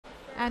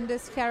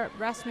Anders Kjærup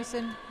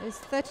Rasmussen is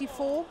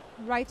 34,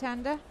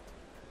 right-hander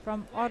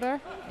from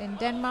Odder in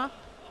Denmark.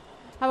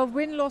 Have a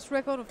win-loss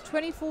record of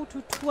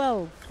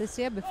 24-12 this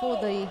year before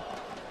the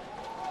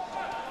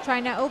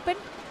China Open.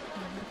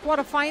 The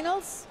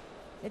quarterfinals,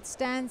 it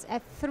stands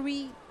at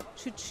 3-2.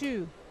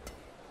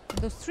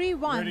 Those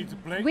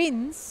 3-1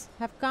 wins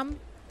have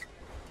come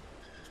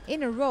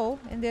in a row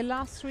in their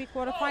last 3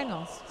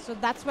 quarterfinals. So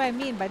that's what I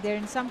mean by they're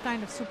in some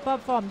kind of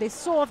superb form. They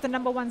saw off the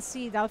 #1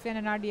 seed, Alfian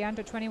and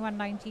Ardianto,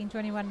 21-19,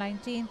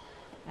 21-19,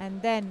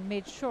 and then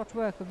made short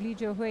work of Li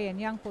Jiuhui and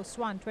Yang Po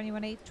Swan,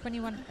 21-8,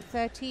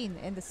 21-13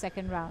 in the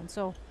second round.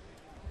 So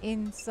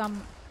in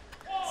some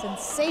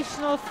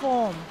sensational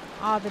form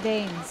are the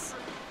Danes.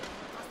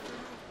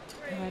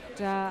 But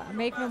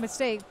make no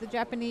mistake, the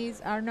Japanese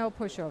are no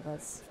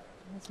pushovers.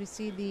 As we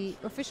see the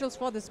officials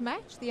for this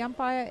match, the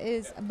umpire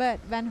is Bert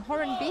van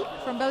Horenbeek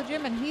from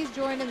Belgium, and he's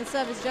joined in the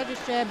service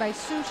judges chair by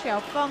Su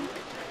Xiaofeng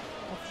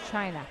of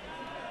China.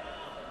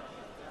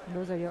 And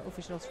those are your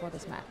officials for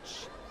this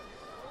match.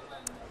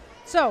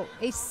 So,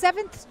 a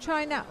 7th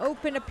China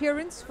Open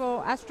appearance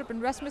for Astrup and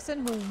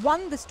Rasmussen, who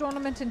won this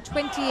tournament in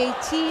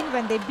 2018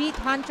 when they beat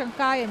Han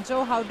Chengkai and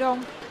Zhou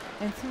Haodong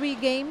in 3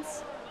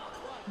 games.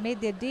 Made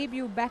their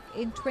debut back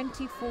in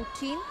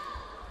 2014.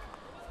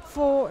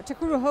 For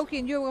Takuro Hoki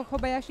and Yugo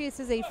Kobayashi, this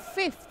is a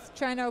 5th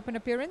China Open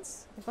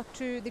appearance. They got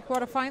to the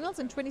quarterfinals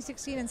in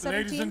 2016 and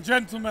 17. Ladies and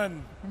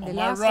gentlemen, and on the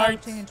last my right,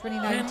 outing in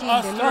 2019,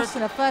 they lost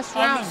in the first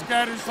round to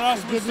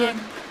Gideon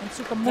and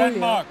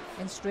Sukamulio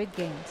in straight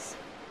games.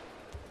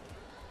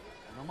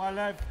 On my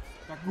left,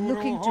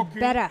 looking to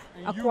better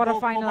a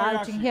quarterfinal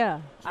outing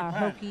here are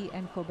Hoki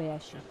and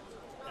Kobayashi.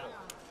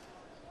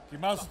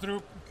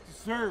 Astrup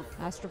serve.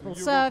 Astrup will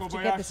serve to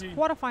get this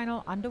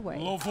quarterfinal underway.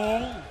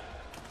 Lovol.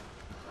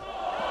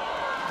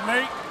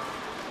 Late.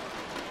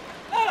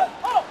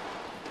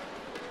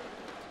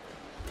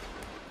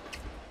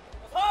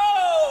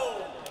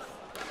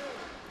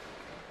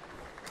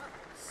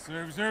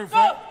 Serves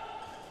over.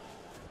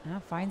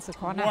 Finds the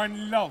corner.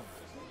 1-love.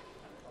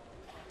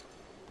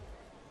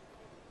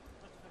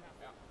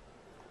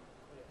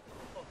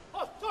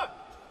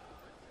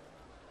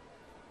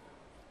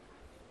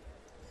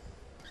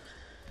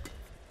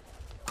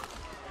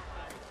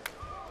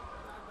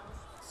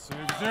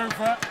 Serves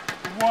over.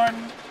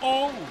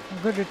 1-0.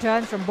 Good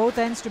returns from both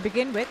ends to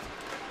begin with.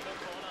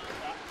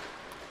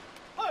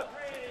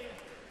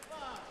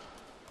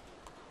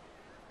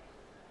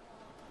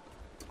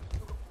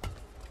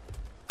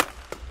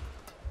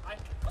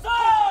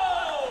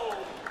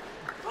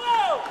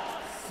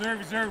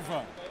 Serves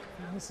over.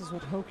 And this is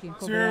what Hoki and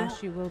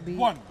Kobayashi will be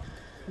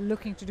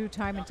looking to do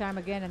time and time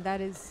again, and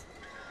that is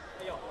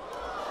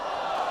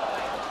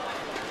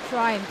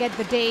try and get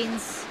the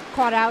Danes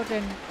caught out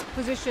in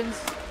positions,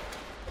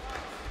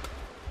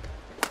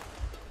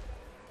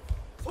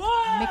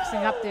 mixing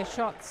up their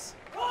shots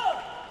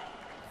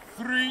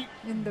 3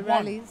 in the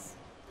rallies.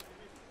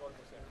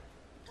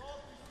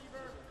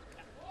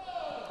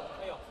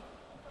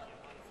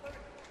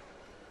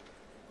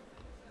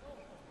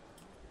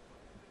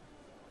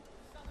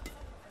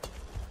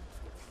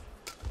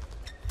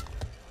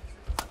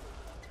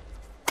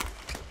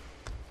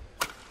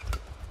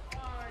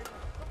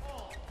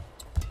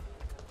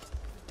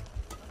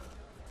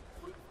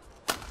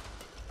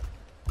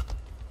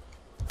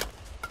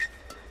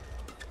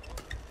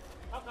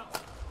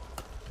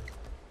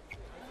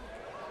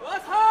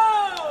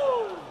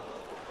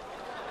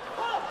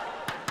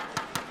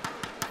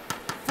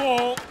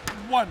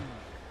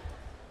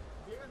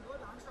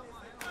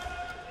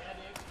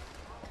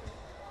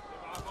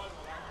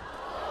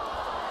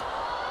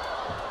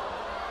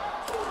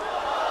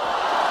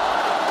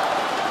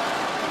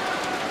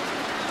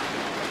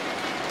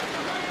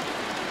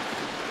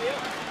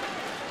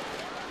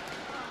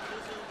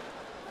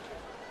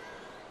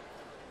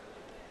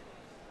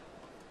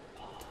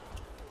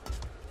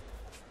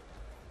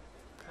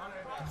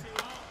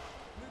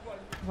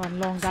 One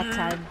long that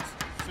time.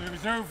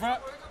 Service over.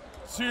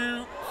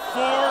 2-4.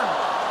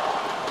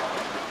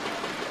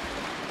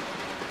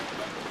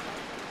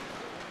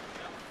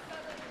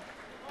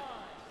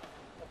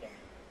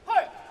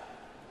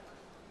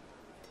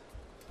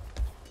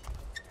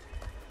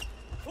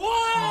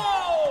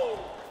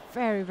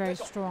 Very, very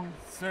strong.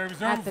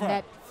 Service at over. The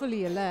net,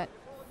 fully alert.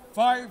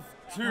 5-2.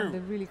 And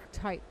the really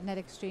tight net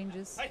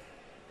exchanges.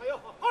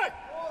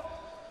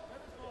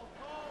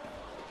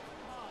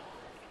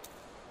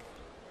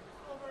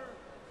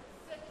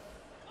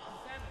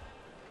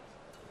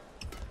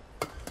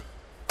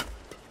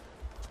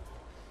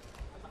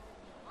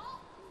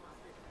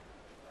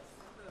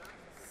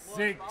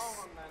 Six,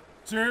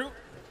 2.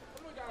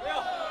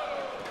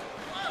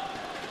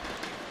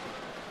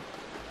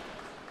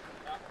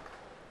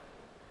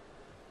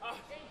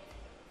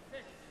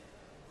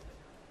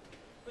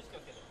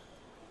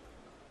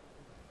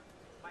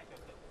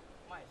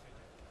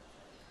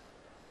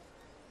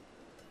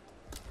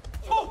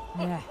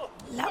 Yeah,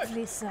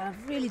 lovely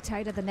serve, really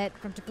tight at the net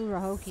from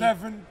Takuro Hoki.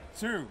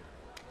 7-2.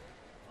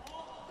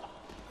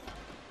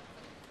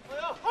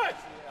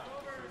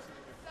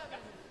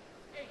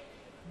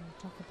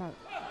 Talk about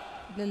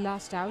the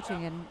last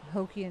outing, and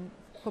Hoki and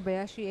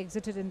Kobayashi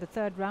exited in the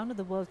third round of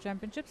the World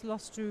Championships,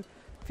 lost to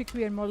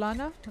Fikri and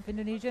Maulana of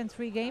Indonesia in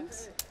 3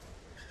 games,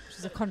 which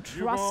is a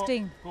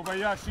contrasting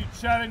Kobayashi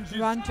challenges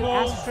run to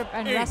balls Astrup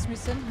and 8.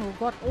 Rasmussen, who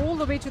got all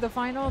the way to the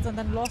finals and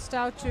then lost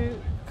out to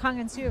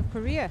Kang and Seo of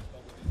Korea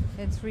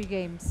in 3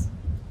 games.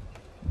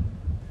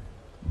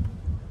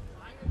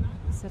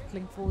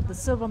 Settling for the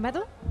silver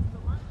medal.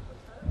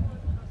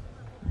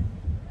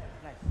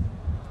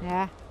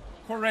 Yeah.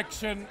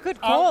 Correction. Good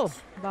call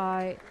out.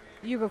 by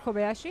Yugo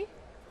Kobayashi.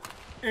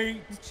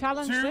 8. He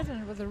challenged 2. it,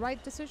 and it was the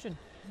right decision.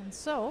 And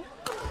so,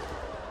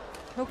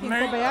 Hoki and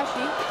Late.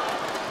 Kobayashi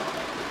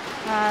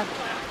have,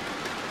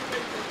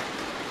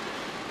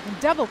 in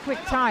double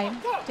quick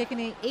time, taken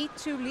a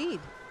 8-2 lead.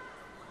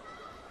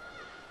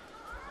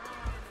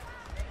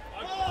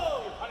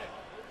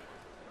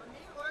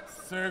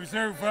 Serves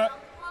over.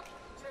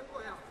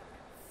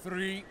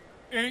 3-8.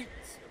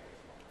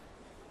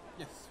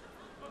 Yes.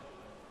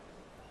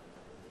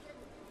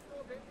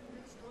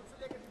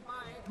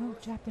 No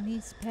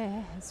Japanese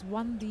pair has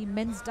won the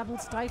men's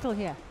doubles title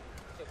here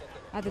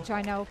at the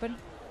China Open.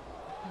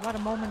 What a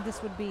moment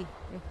this would be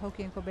if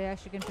Hoki and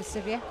Kobayashi can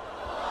persevere.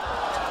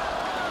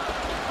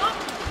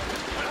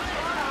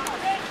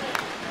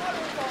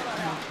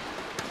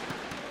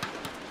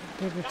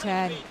 Good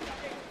return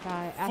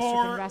by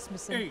Astrup and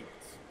Rasmussen,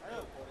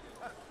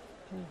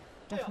 who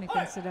definitely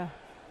consider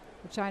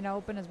the China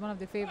Open as one of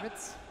their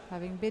favorites,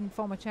 having been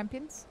former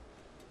champions.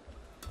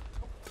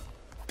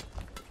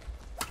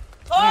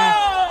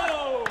 Yeah.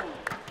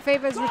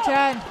 Favors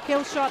return,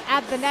 kill shot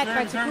at the net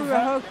by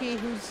Takura Hoki,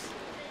 who's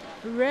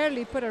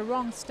rarely put a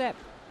wrong step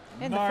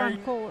in the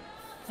front court.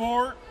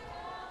 4.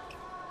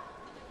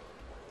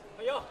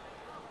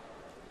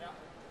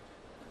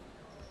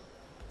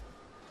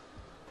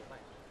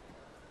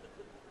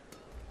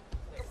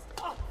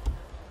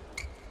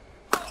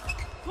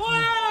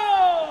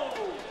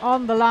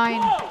 On the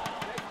line,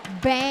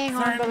 bang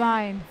on the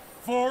line.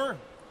 4. A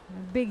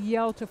big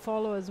yell to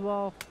follow as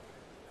well.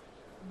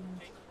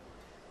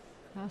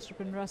 Astrup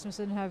and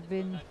Rasmussen have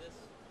been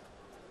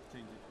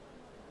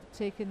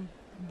taken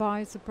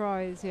by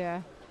surprise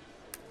here.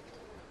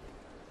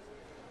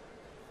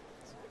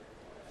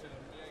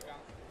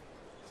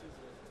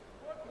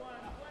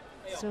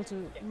 Still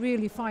to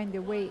really find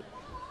their way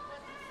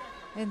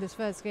in this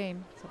first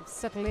game, sort of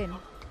settle in.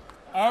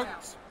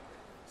 Out.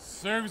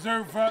 Serves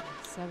over.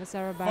 Service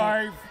error by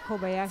 5,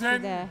 Kobayashi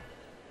 10. there.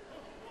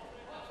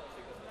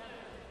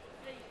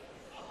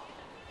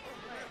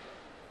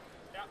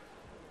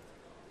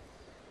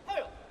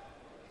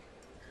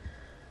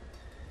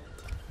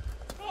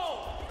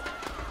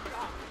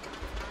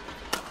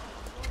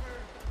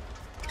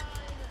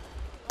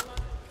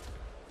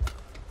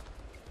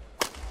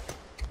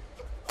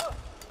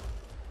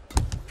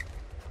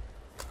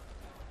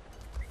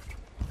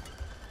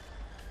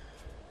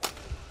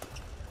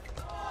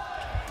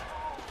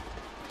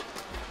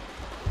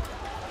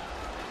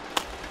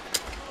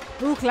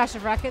 Ooh, clash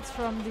of rackets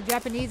from the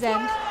Japanese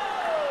end.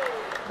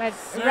 But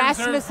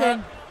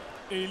Rasmussen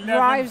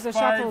drives the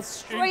shuttle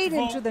straight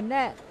into the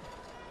net.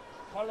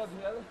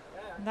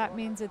 And that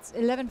means it's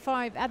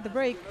 11-5 at the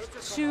break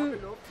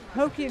to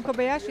Hoki and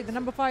Kobayashi, the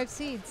number 5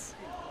 seeds.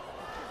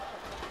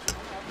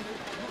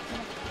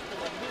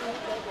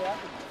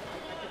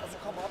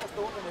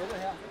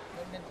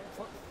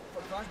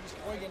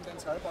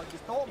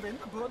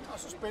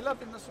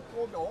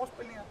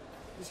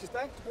 Vi skal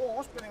stadig bruge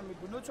overspillinger, men vi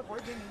bliver nødt til at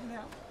rykke ind i den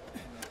her.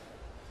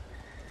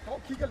 Står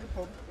og kigger lidt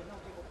på dem.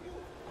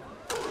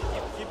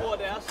 De bruger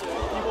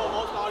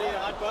vores lag, det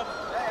er ret godt.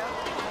 Ja, ja.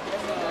 Men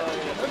vi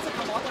bliver nødt til at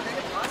komme op og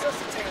lægge pres, og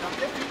så tænker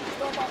det er fint, vi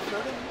står bare og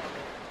flytter den.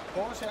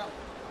 Prøv os her.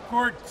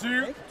 Court 2,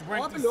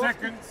 20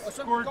 seconds.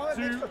 Court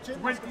 2,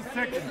 20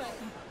 seconds.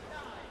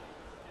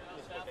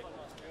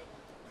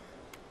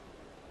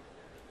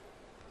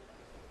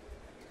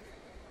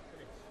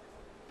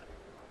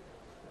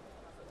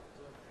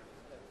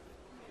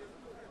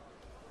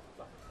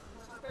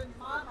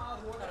 Meget,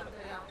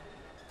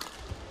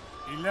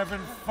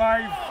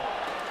 11-5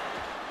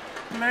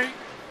 play.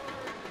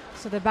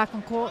 So they're back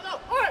on court,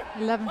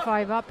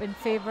 11-5 up in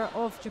favor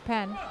of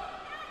Japan.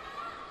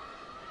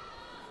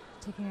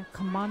 Taking a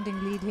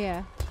commanding lead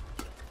here.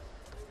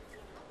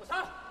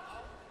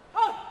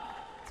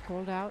 It's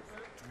called out.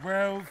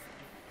 12-5.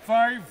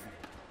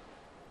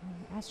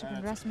 Astrup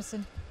and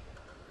Rasmussen,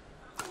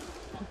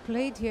 who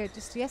played here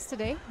just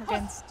yesterday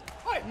against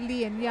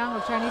Li and Yang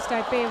of Chinese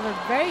Taipei, were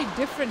very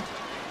different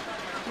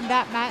in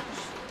that match.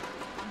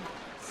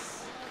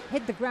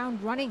 Hit the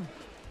ground running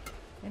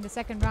in the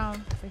second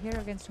round. So here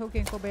against Hoki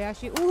and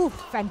Kobayashi. Ooh,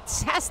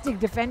 fantastic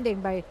defending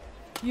by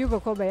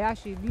Yugo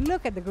Kobayashi.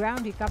 Look at the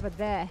ground he covered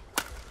there.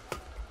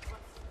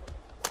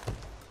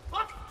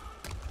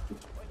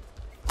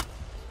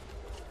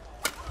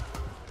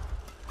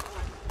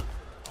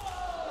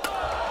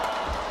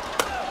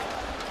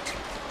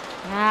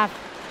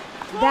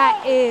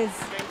 That is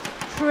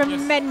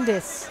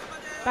tremendous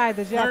by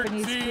the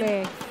Japanese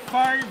player.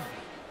 5.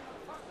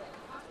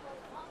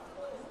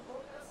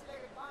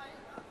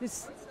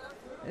 This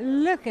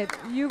Look at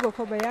Yugo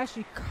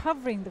Kobayashi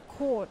covering the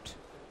court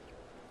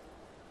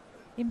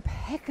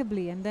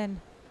impeccably and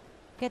then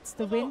gets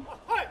the win.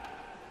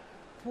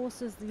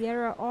 Forces the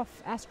error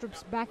off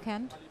Astrup's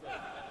backhand.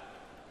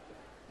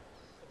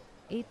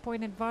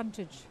 8-point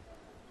advantage.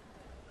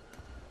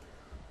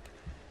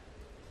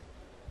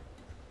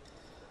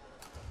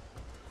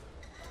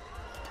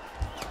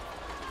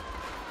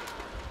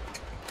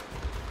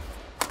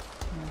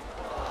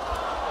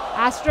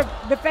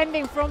 Astrup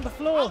defending from the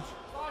floor.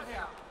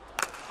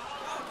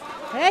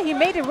 Yeah, he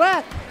made it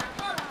work.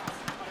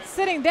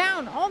 Sitting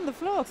down on the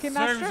floor, Kim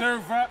Astrup.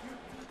 Serves over.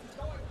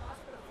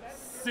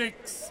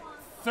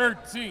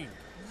 6-13.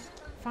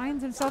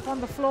 Finds himself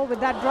on the floor with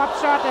that drop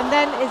shot and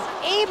then is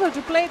able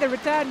to play the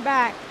return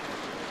back.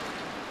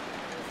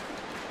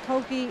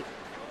 Hoki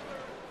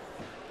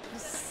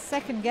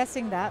second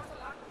guessing that.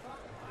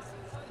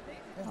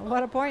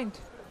 What a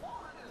point.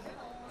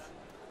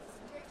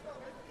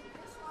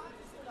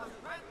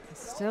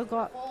 Still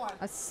got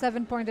a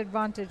 7-point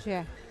advantage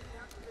here.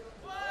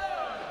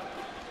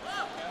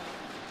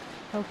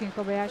 Hoki and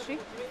Kobayashi.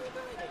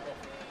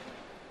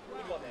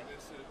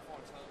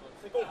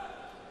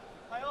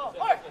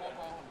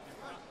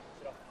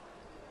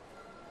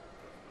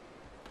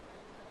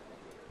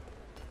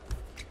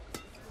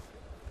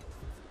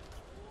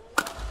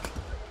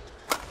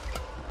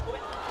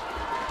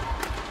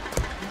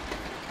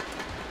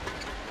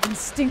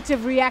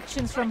 Instinctive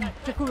reactions from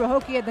Takura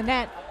Hoki at the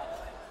net.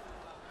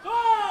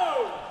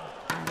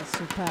 That was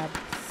superb.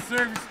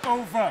 Serves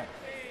over.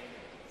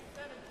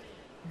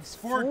 He's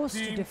forced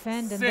to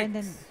defend and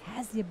then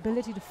has the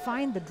ability to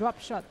find the drop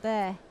shot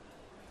there.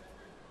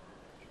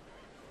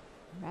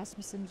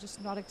 Rasmussen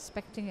just not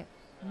expecting it,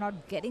 not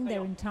getting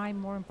there in time,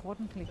 more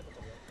importantly.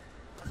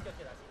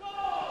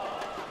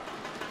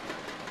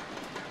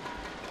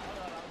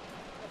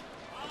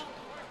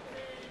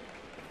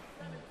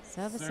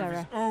 Service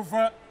error.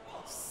 Over.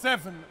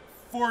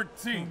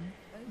 7-14.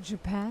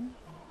 Japan,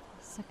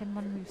 second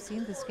one we've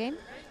seen this game.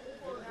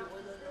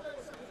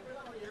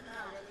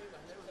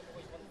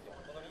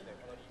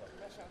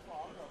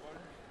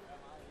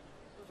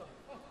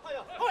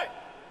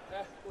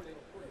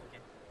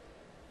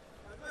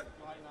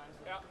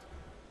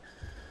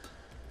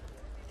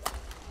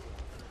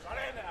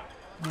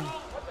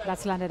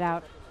 That's landed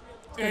out.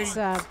 It's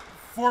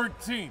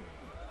 14.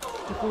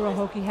 Takura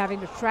Hoki having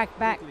to track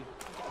back.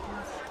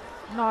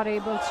 Not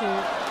able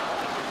to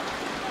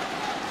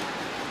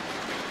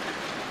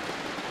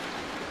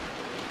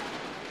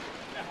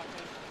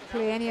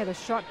play any other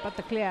shot but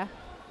the clear.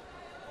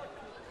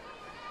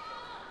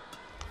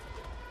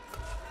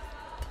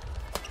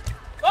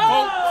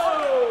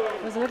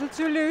 It was a little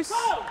too loose.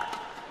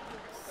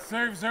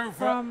 Serves over.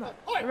 From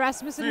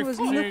Rasmussen, who was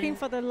looking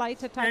for the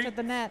lighter touch at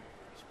the net.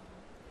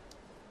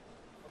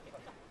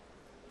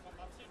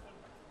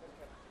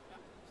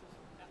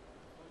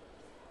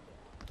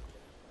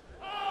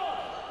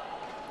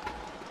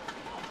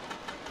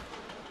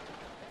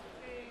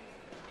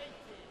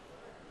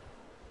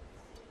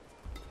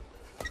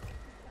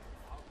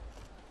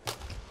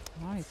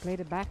 Oh, he played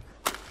it back.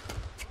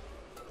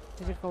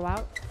 Did it go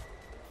out?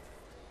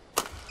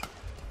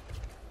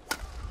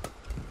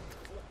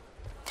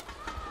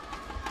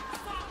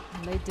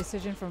 Late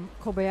decision from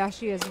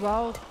Kobayashi as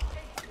well.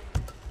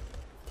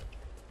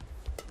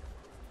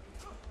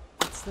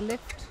 It's the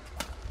lift.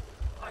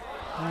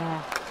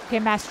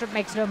 Kim Astrup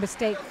makes no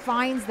mistake,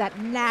 finds that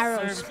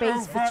narrow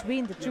space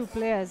between the two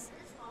players.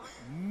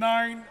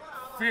 9-15.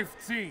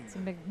 It's a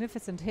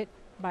magnificent hit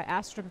by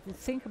Astrup. If you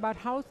think about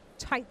how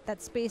tight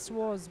that space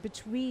was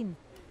between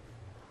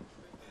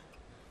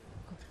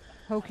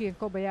Hoki and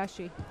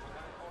Kobayashi.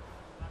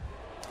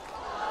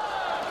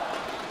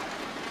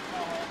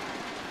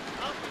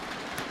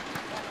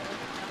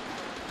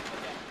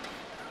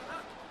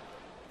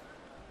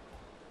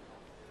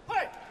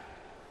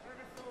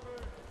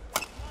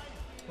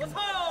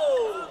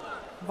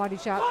 Body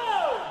shot.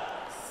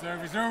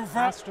 Service over.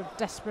 Astrup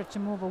desperate to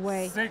move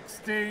away.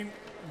 16-9.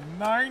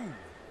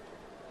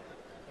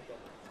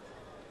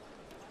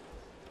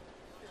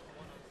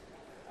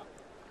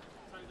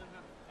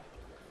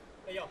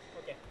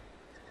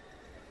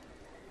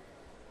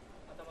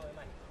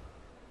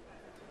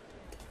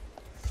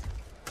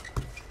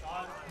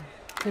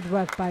 Good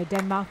work by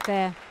Denmark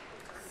there.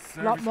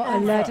 A lot more over.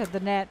 alert at the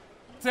net.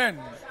 10-16.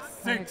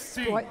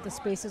 Exploit the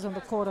spaces on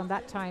the court on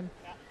that time.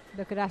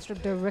 Look at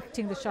Astrup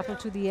directing the shuttle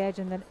to the edge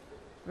and then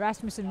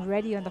Rasmussen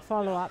ready on the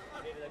follow-up.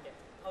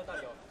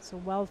 It's a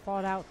well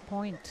thought out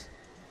point.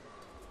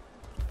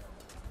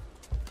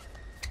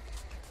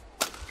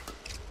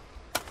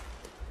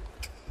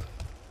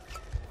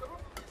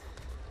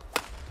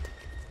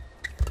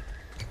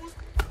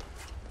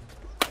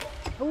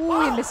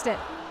 Ooh, he missed it.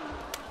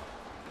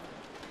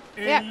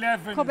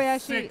 11,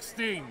 Kobayashi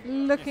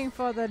 16. looking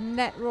for the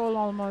net roll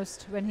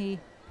almost when he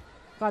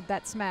got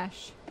that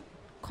smash.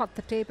 Caught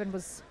the tape and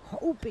was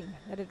hoping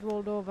that it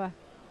rolled over.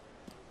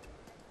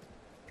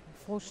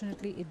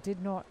 Unfortunately, it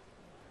did not.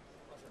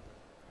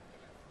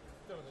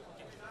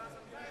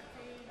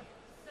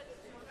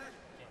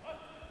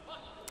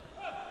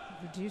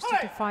 reduced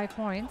it to 5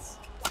 points.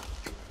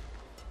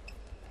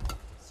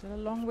 Still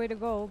a long way to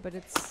go, but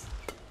it's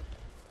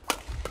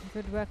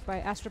good work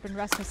by Astrup and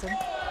Rasmussen.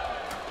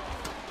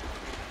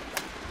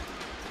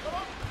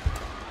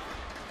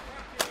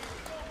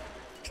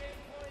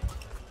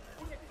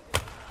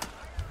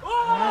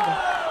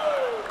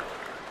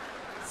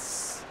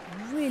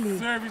 Really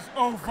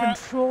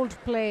controlled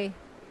play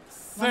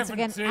once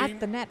again at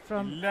the net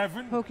from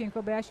Hoki and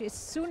Kobayashi. As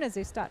soon as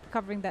they start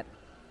covering that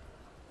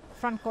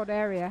front court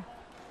area,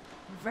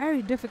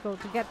 very difficult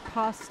to get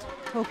past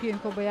Hoki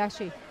and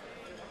Kobayashi.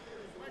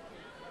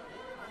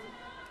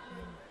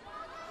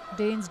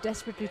 Danes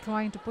desperately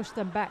trying to push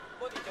them back.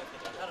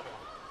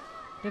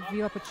 Give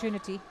the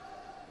opportunity.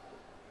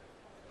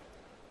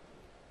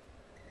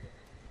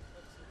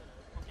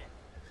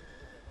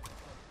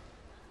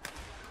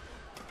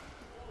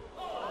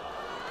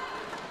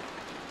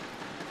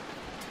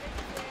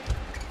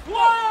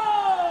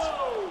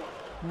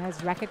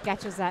 As racket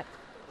catches that,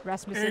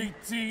 Rasmussen.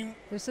 18,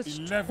 they're such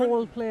 11.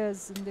 tall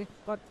players and they've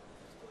got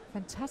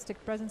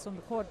fantastic presence on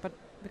the court, but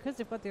because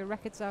they've got their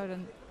rackets out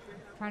and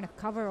trying to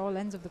cover all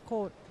ends of the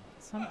court,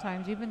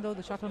 sometimes even though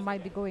the shuttle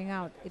might be going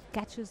out, it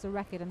catches the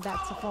racket and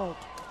that's a fault.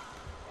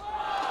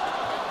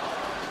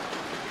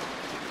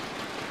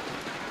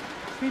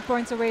 3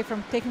 points away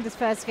from taking this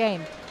first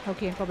game,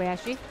 Hoki and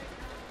Kobayashi.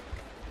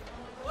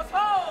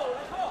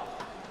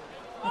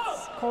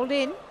 It's called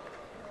in.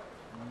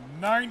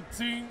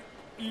 19-11.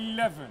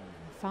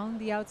 Found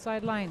the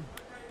outside line.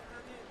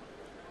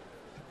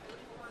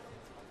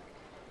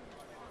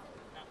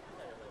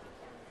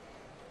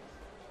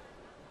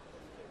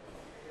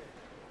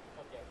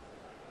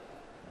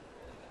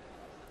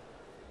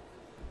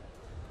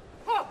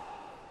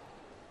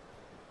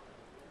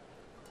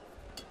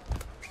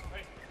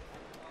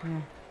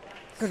 Yeah.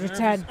 Good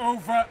return.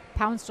 Over.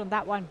 Pounced on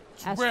that one.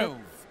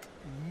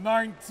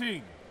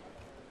 12-19.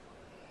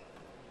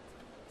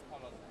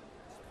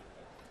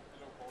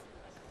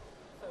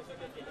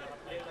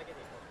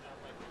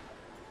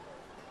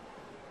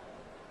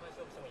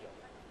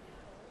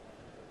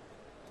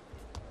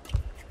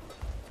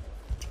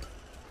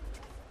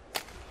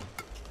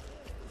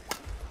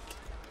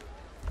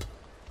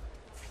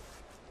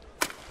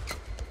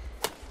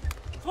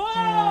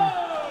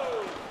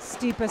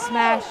 Steeper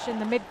smash in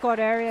the mid-court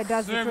area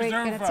does the trick,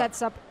 and it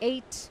sets up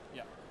 8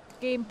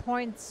 game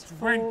points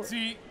for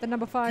the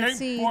number 5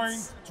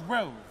 seeds.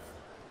 12.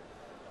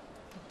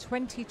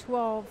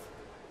 2012.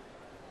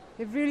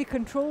 They've really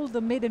controlled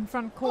the mid and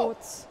front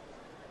courts,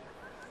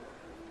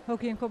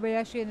 Hoki and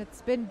Kobayashi, and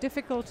it's been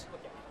difficult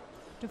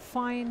to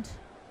find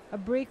a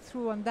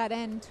breakthrough on that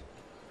end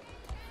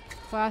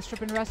for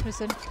Astrup and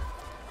Rasmussen.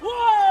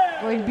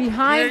 Going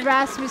behind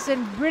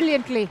Rasmussen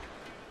brilliantly.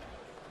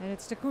 And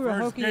it's Takuro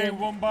Hoki and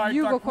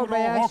Yugo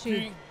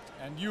Kobayashi.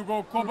 And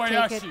Yugo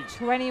Kobayashi.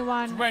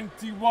 21,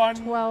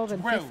 12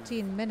 and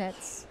 15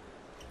 minutes.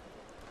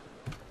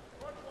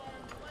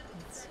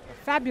 It's a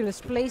fabulous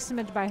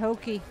placement by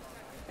Hoki.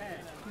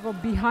 Go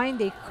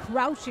behind a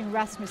crouching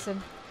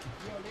Rasmussen.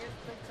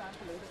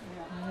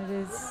 And it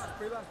is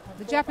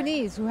the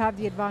Japanese who have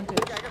the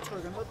advantage.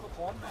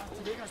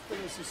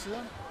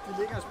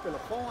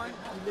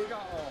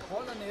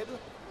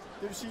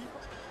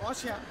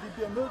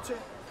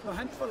 Når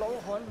han får lov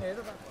at holde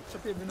nettet der, så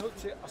bliver vi nødt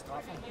til at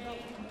straffe ham.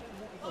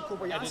 Og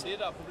Kobayashi, det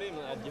der er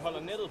problemet, at de holder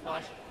nettet fra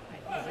os?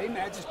 Problemet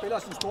er, at de spiller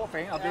sådan en stor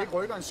bane, og vi ikke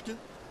rykker en skid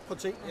på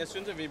tingene. Jeg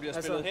synes, at vi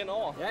bliver spillet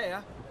henover. Ja.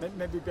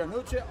 Men vi bliver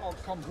nødt til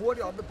at komme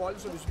hurtigt op med bolden,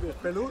 så hvis vi bliver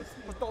spillet ud,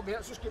 så står vi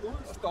her, så skal vi ud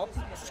og stoppe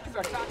den, og så skal vi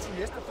være klar til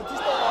næste, for de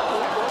står op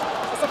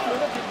og så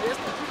flytter de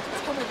næste, så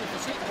kommer vi for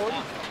sent på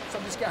den, så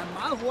vi skal have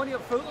meget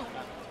hurtigere fødder.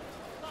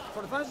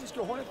 For det første, vi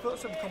skal hurtigt fødder,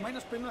 så vi kommer ind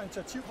og spiller noget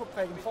initiativ på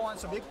prikken foran,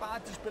 så vi ikke bare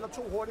de spiller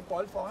 2 hurtige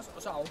bolde for os,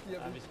 og så afgiver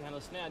vi. Ja, vi skal have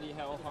noget snært i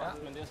herovre,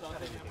 men det er så også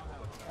det. Ja,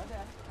 det er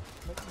det.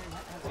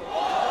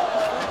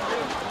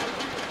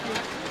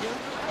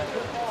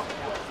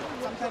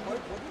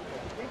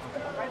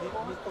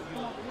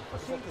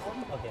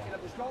 Eller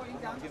vi slår en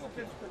gang, så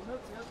bliver vi spillet ned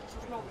til os, og så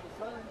slår vi det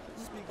flad ind.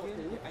 Vi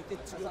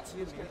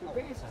skal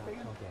bevæge sig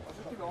spillerne, og så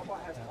skal vi op og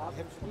have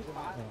straffe. Så det er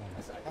bare,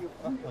 altså det er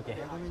jo det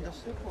er mindre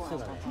stykke på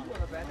hans struktur,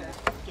 eller hvad det er.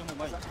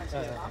 Altså han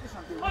skal ramme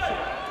som det er udsat.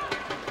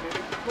 Men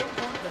det er kun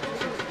rundt, at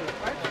det er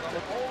bredt,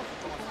 eller over, og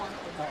foran,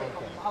 og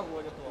det er meget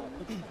hurtigt på.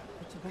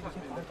 Det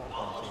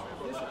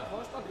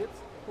koster lidt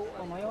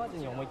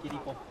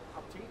på,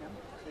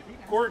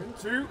 Court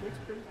 2,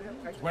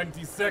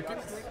 20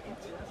 seconds.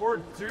 Court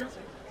 2,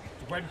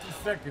 20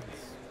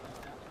 seconds.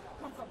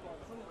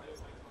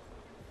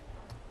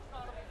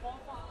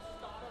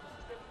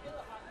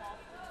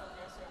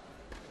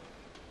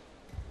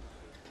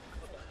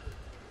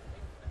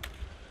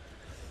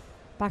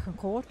 Back on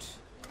court.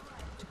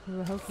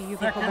 Takuro Hoki,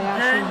 Yugo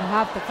Kobayashi who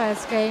have the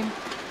first game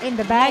in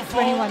the bag,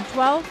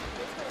 21-12.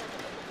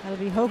 That'll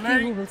be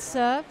Hoki who will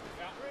serve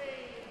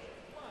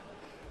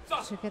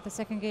to get the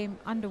second game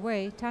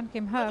underway. Tan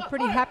Kim-He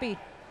pretty happy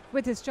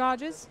with his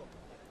charges.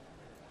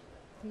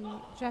 The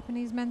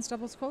Japanese men's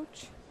doubles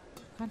coach.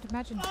 Can't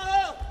imagine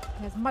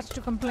he has much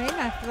to complain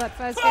after that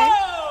first game.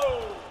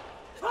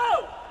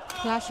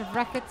 Clash of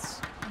rackets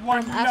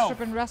One from love.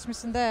 Astrup and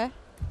Rasmussen there.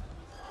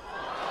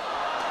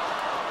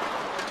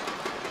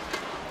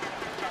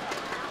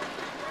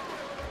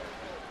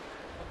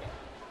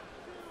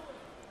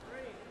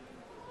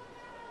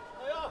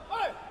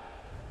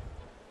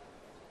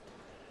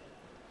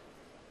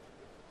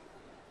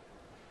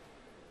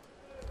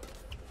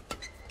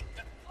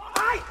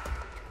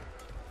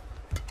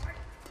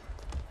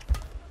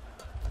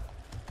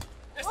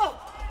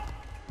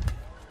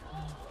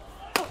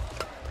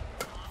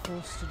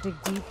 Forced to dig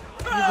deep,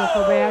 Hugo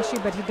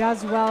Kobayashi, but he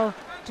does well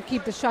to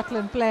keep the shuttle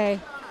in play.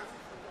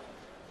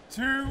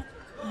 2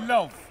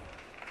 love.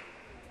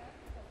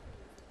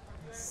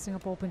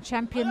 Singapore Open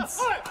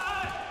champions.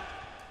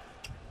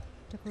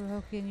 Takuro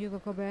Hoki and Hugo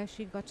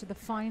Kobayashi got to the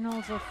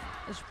finals of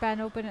the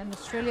Japan Open and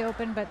Australia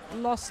Open, but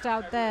lost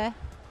out there.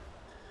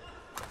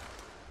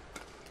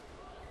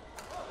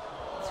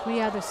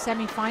 3 other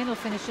semi-final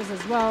finishes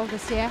as well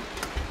this year.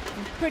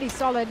 And pretty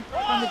solid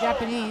from the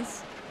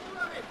Japanese.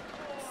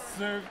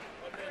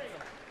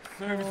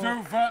 Service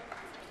over.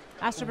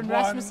 Astrup and 1,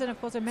 Rasmussen, of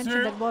course, I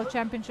mentioned 2. that World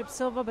Championship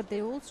silver, but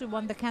they also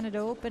won the Canada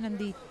Open and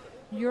the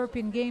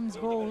European Games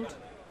gold.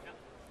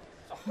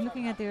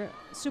 Looking at their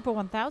Super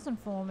 1000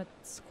 form,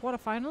 it's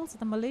quarterfinals at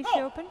the Malaysia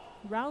Open,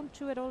 round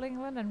 2 at All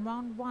England, and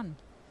round 1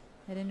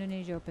 at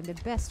Indonesia Open. The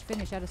best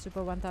finish out of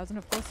Super 1000,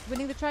 of course,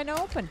 winning the China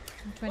Open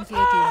in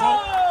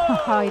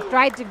 2018. He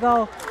tried to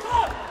go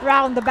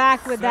round the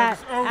back with that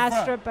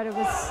Astrup, but it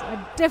was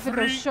a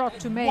difficult 3, shot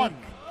to make. 1.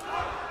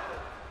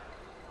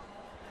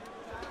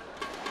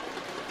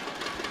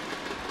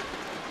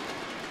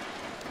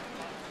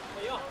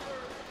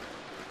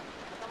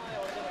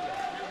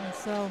 And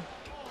so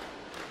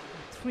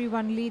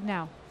 3-1 lead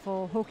now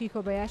for Hoki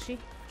Kobayashi.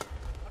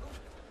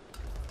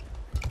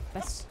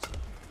 Best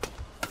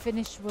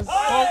finish was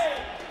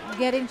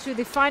getting to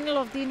the final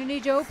of the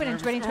Indonesia Open in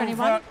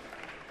 2021.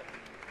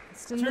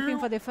 Still looking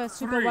for their first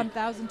Super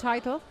 1000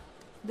 title.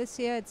 This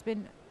year it's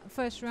been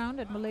first round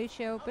at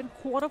Malaysia Open,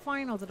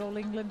 quarterfinals at All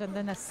England, and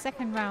then a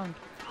second round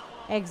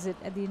exit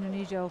at the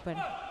Indonesia Open.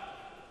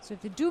 So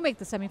if they do make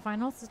the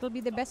semi-finals, it'll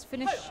be the best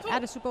finish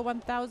at a Super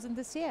 1000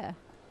 this year.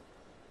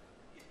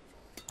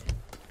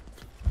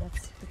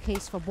 That's the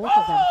case for both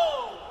of them.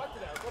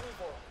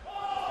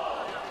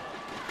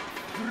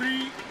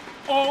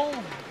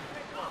 3-0.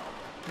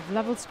 With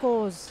level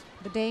scores,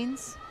 the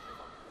Danes.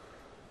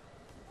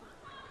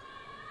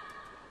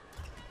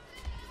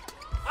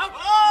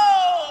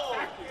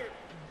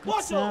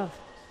 Good serve.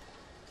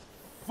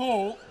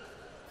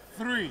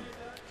 4-3.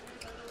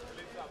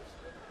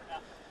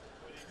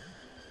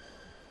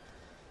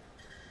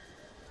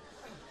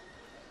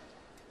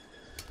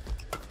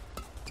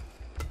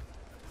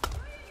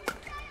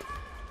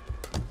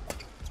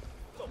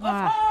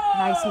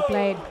 Nicely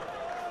played.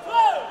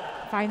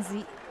 Finds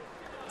the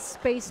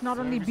space not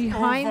only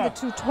behind the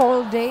 2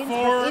 tall Danes,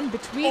 but in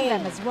between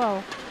them as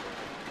well.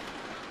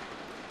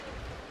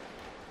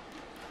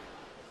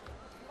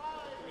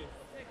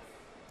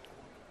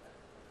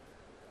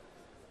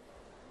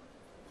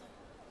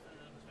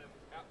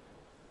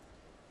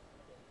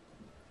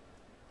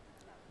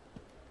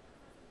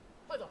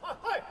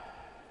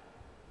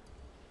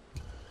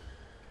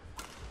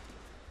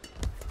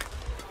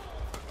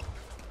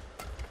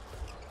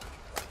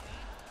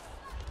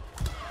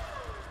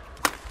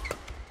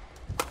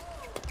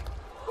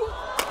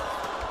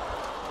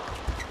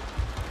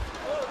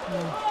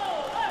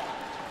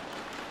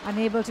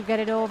 Unable to get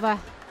it over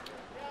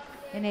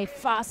in a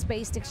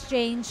fast-paced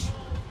exchange.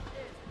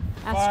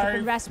 Astrup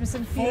and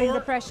Rasmussen feeling the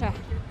pressure.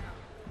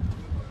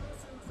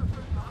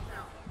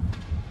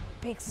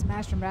 Big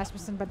smash from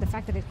Rasmussen, but the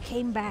fact that it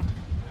came back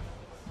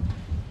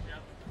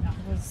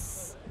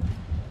was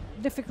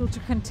difficult to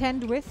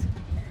contend with.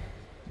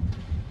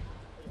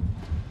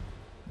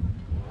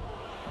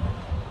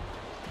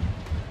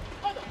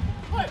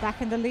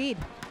 Back in the lead.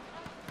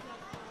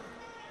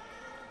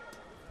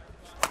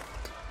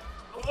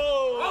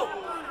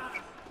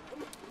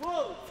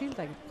 Feels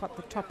like it caught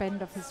the top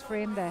end of his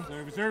frame there.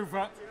 Service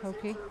over.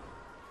 Okay.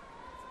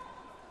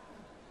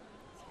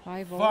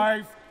 5-0.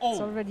 5-0.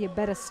 It's already a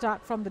better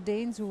start from the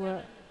Danes, who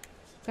were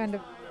kind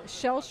of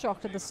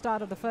shell-shocked at the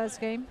start of the first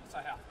game.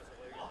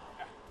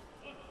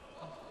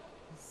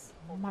 It's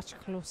much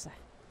closer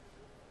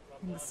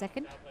in the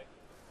second.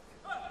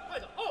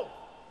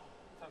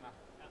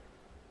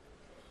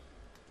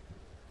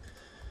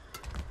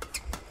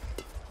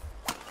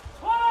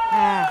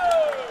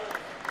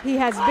 He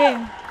has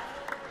been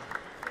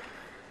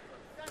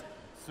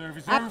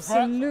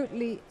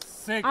absolutely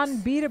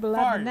unbeatable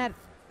at the net.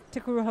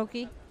 Takuro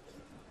Hoki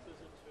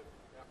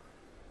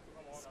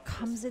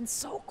comes in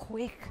so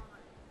quick.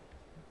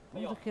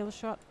 The kill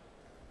shot.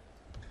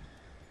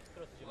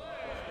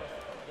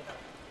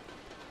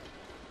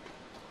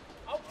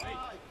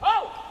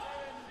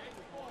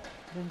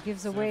 Then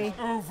gives away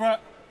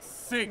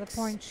the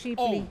point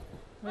cheaply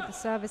with the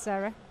service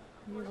error.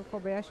 Hugo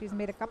Kobayashi's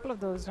made a couple of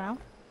those now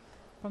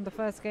from the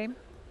first game.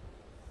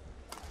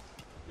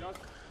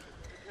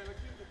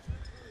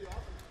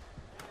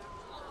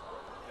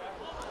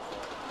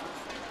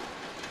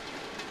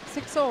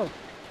 6-all.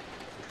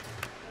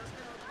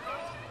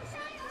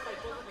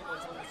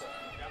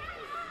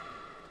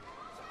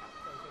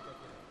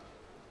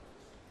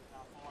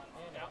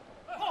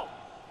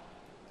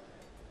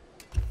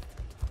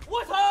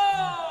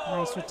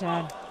 Nice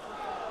return.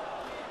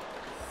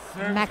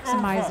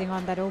 Maximizing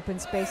on that open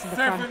space in the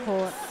front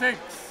court. 7-6.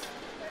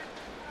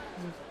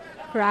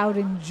 Crowd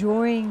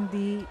enjoying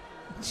the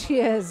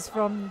cheers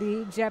from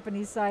the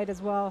Japanese side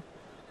as well.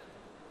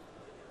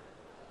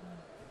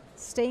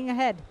 Staying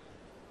ahead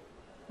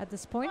at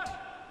this point.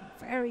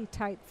 Very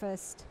tight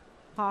first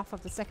half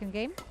of the second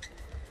game.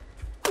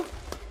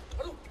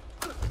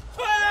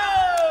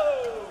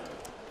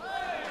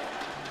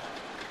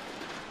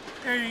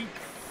 8-6.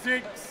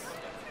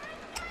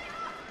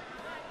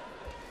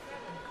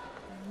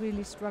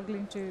 Really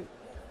struggling to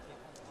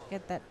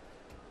get that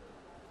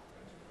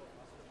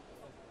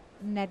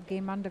net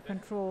game under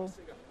control.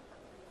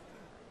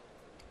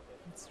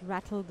 It's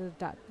rattled the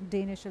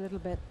Danish a little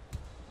bit.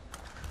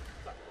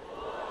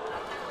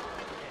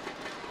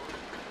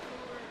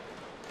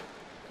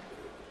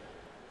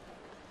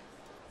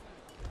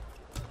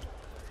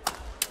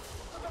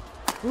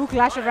 Ooh,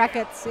 clash of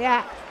rackets,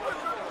 yeah.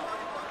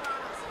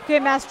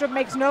 Kim Astrup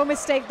makes no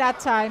mistake that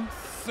time.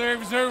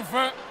 Serves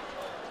over.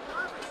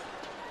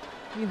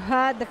 You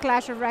heard the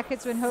clash of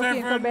rackets when Hoki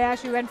and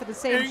Kobayashi went for the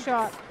same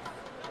shot.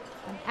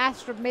 And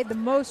Astrup made the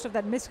most of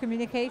that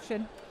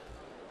miscommunication.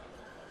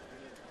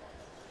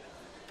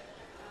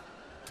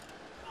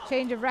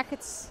 Change of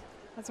rackets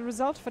as a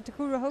result for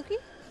Takuro Hoki.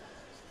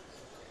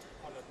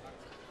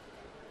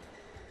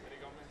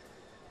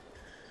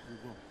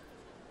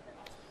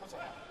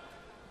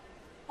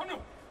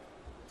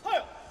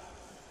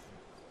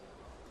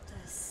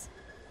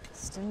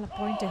 Still a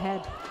point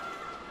ahead.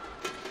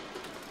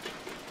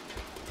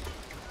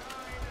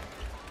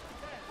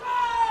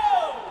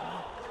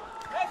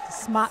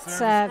 Smart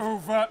serve.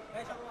 Over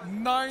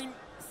 9-7.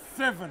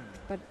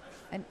 But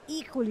an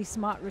equally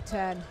smart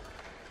return.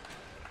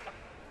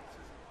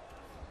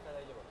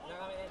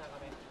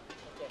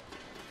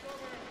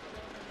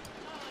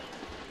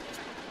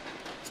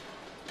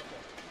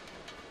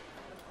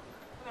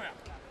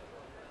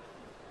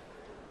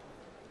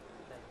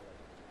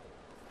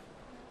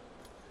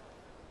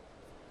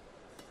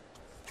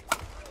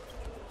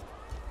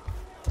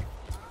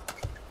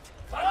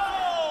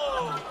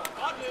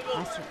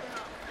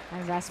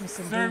 And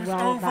Rasmussen doing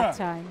well that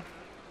time.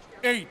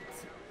 8-9.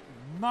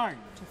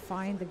 To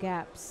find the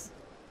gaps.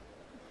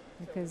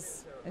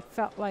 Because it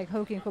felt like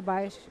Hoki and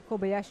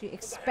Kobayashi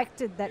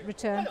expected that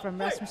return from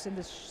Rasmussen,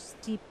 the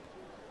steep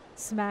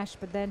smash,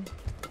 but then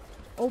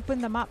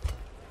opened them up.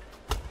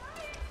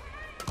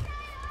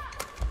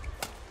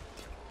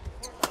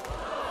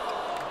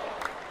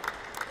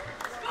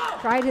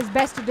 Tried his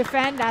best to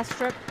defend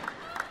Astrup.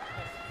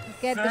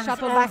 Get the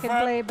shuttle back in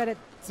play, but it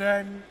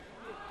 10-8.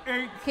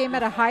 came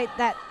at a height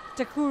that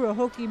Takuro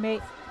Hoki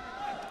made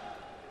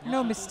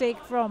no mistake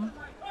from.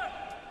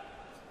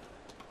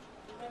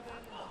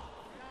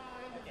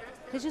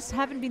 They just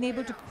haven't been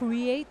able to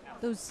create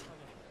those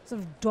sort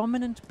of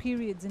dominant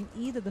periods in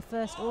either the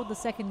first or the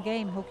second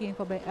game, Hoki and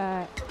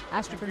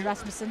Astrup and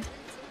Rasmussen.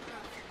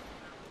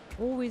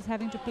 Always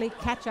having to play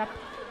catch up.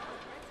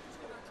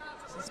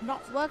 It's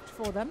not worked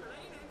for them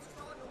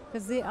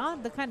because they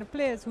aren't the kind of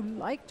players who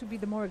like to be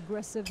the more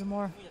aggressive, the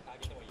more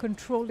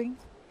controlling.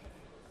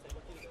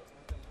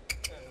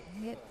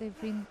 Yet they've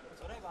been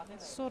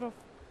sort of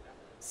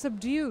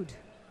subdued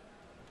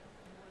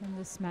in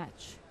this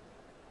match.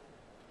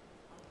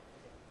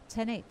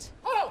 10-8.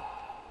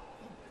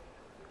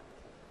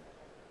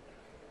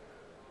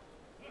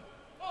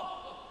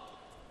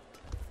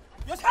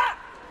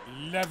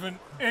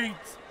 11-8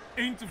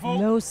 interval.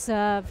 Low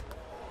serve,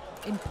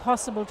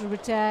 impossible to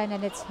return,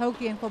 and it's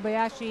Hoki and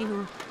Kobayashi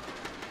who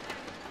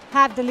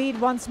have the lead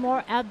once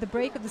more at the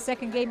break of the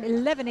second game.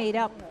 11-8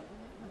 up.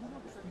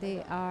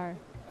 They are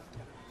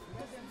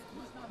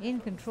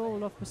in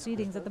control of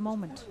proceedings at the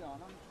moment.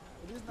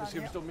 Vi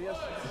skal stå mere,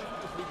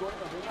 hvis vi går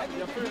ind og vender.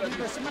 Jeg føler, at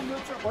vi er simpelthen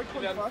nødt til at rykke på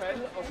den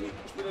første. Og så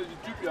spiller de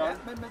dybt hjørne. Ja,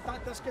 men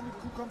der skal vi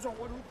kunne komme så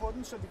hurtigt ud på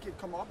den, så vi kan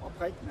komme op og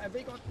prikke den. Jeg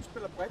ved godt, at vi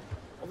spiller bredt.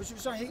 Og hvis vi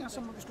så hænger,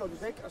 så må vi slå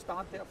det væk og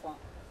starte derfra.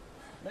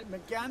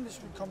 Men gerne,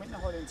 hvis vi kommer ind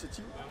og holder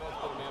initiativ. Man må også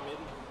spille mere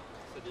midten,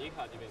 så de ikke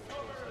har de vinger, så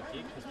de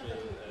ikke kan spille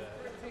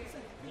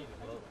helt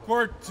bred.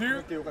 Court 2,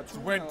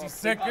 20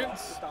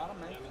 seconds.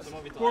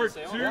 Court 2,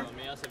 20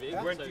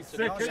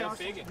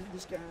 seconds. Vi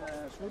skal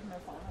have slutten med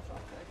fra så.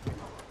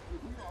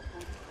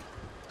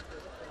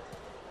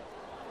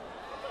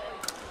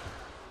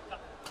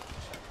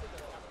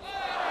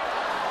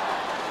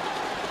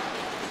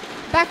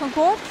 Back on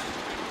court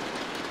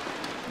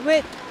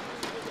with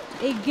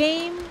a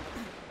game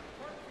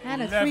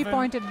and a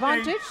 3-point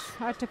advantage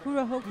are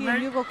Takuro Hoki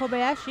and Yugo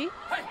Kobayashi.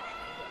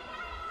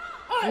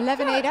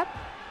 11-8 up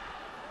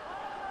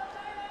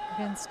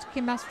against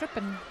Kim Astrup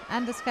and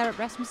Anders Karup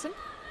Rasmussen.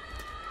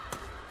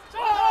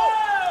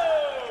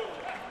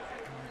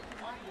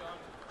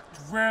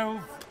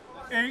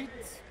 12-8.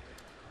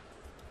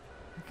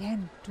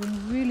 Again,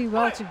 doing really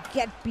well to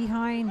get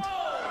behind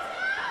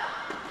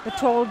the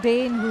tall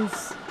Dane who's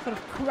sort of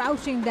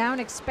crouching down,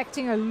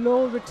 expecting a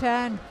low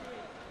return.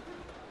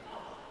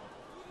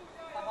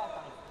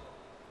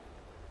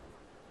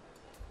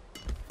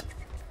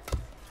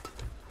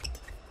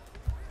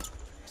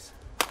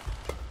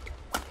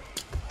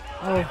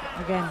 Oh,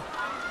 again.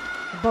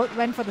 Both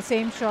went for the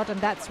same shot, and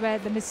that's where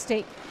the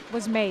mistake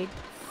was made.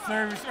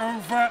 Service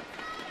over.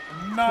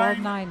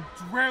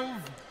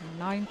 9-12.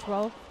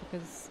 9-12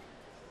 because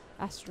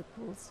Astrup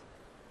pulls.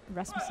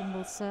 Rasmussen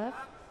will serve.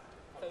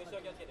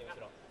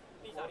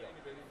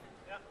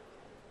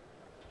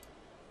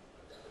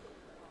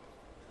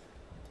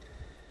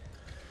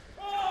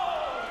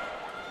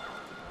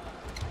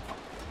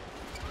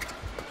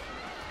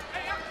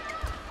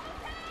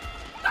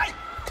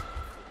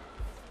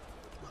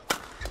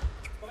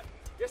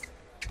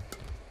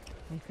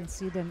 You can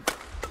see them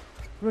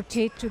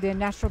rotate to their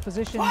natural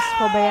positions.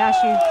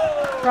 Kobayashi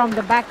from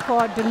the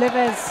backcourt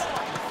delivers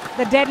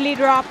the deadly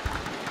drop.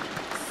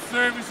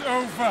 Service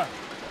over.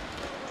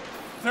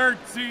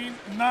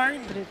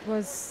 13-9. But it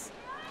was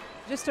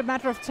just a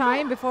matter of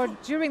time before,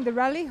 during the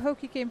rally,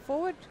 Hoki came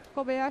forward.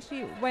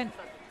 Kobayashi went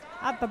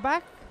at the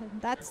back,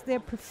 and that's their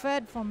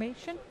preferred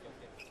formation.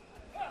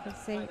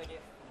 Because they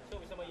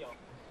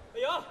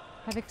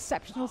have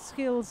exceptional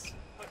skills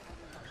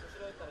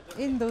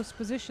in those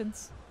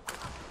positions.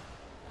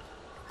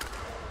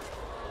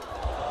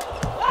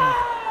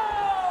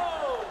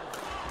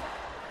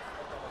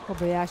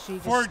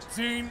 Kobayashi just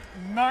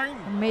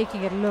 14-9.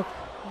 making it look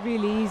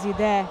really easy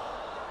there.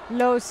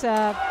 Low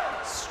serve,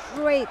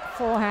 straight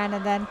forehand,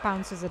 and then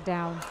pounces it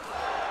down.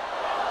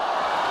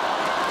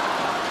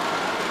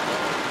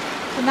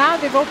 So now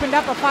they've opened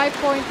up a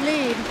 5-point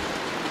lead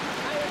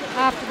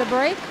after the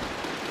break.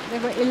 They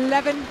were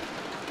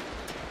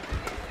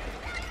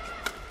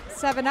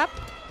 11-7 up.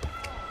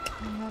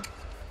 And have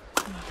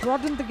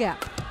broadened the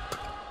gap.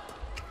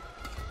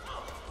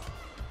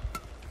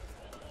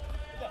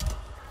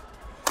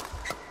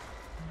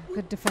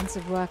 Good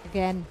defensive work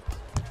again.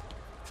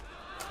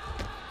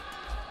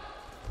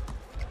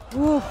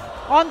 Ooh,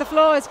 on the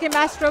floor is Kim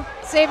Astrup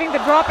saving the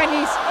drop, and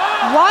he's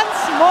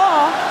once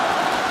more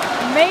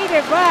made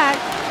it work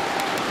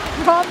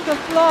from the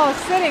floor,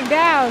 sitting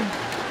down.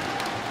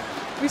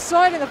 We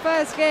saw it in the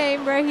first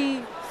game where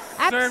he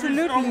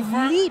absolutely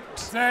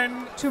leaped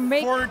to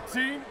make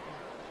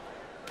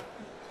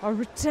or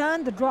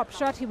return the drop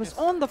shot. He was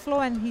on the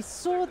floor and he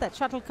saw that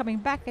shuttle coming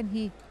back, and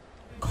he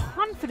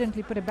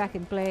confidently put it back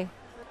in play.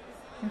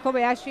 And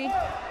Kobayashi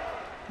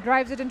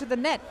drives it into the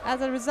net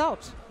as a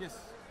result. Yes.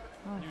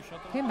 Oh,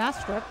 Kim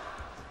Astrup,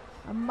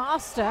 a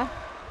master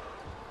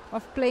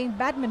of playing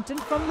badminton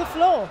from the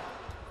floor.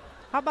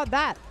 How about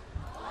that?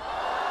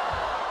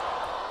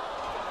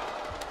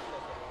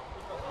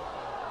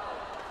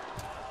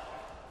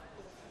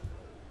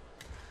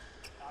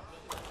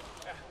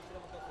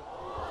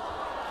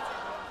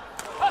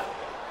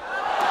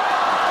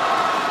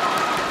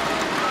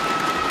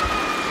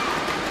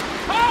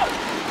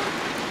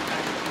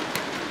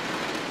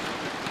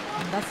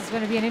 This is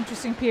going to be an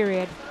interesting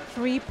period.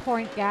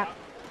 3-point gap.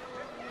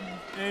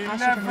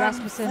 Astrup and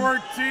Rasmussen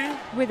 14.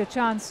 with a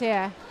chance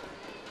here.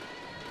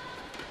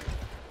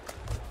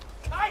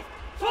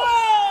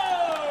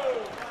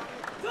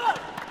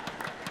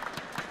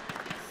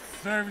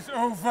 Service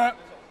over.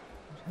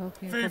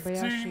 Hoki and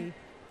Kobayashi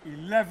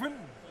 15-11.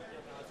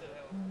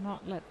 will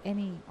not let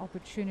any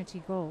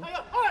opportunity go.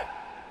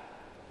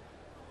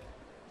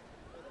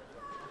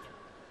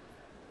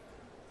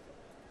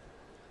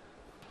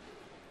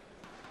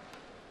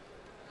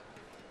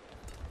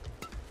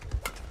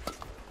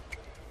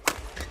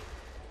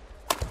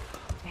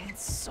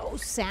 So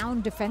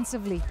sound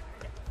defensively,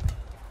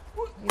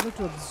 able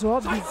to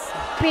absorb these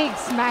big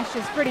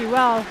smashes pretty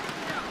well.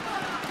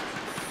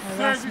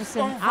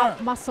 Rasmussen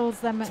out-muscles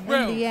them in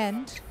the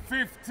end.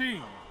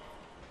 15.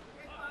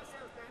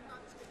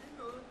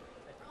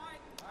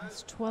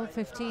 It's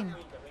 12-15,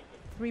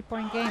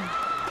 3-point game.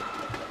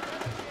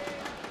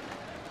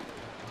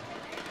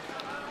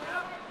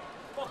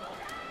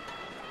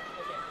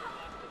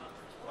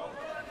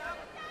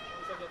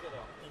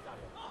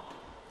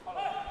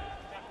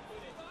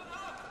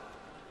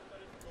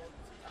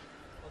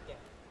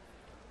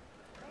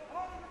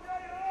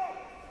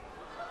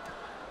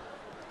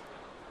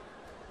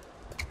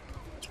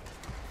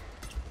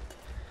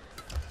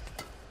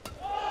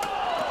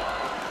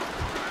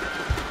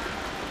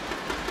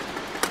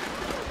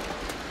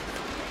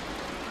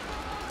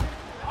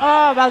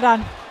 Oh, well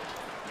done.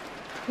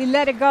 He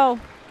let it go.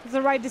 It was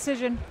the right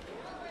decision.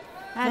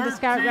 And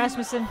discard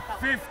Rasmussen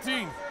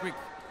 15. Quick.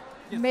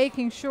 Yes.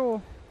 Making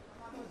sure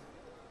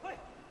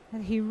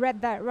that he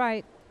read that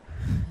right.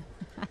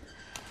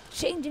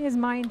 Changing his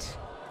mind,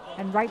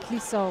 and rightly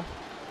so.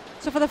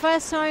 So for the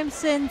first time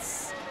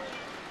since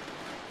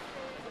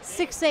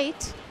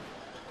 6-8,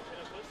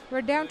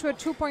 we're down to a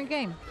 2-point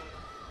game.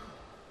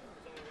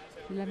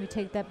 Let me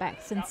take that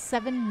back. Since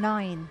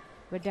 7-9,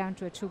 we're down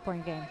to a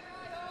 2-point game.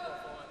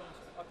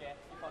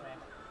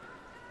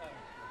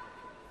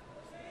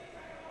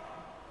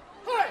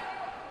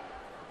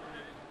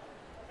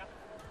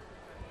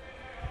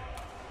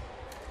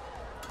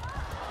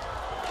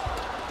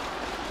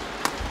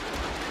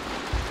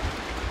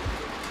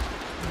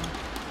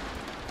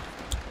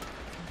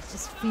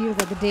 feel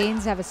that the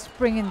Danes have a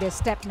spring in their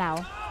step now.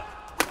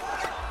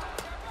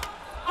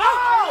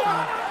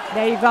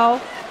 There you go.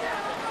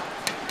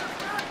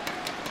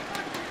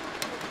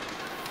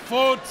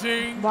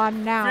 14.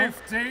 1 now.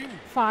 15.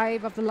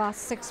 5 of the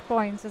last 6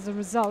 points as a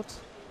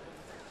result.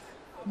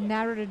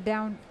 Narrowed it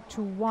down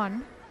to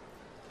 1.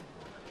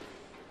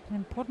 An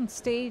important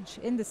stage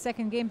in the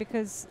second game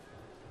because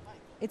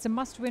it's a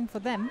must-win for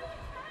them.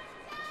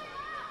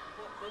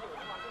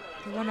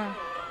 They want to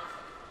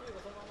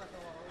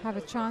have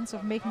a chance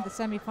of making the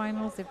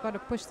semi-finals. They've got to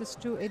push this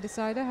to a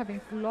decider,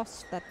 having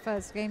lost that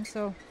first game.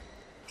 So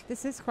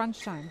this is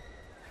crunch time.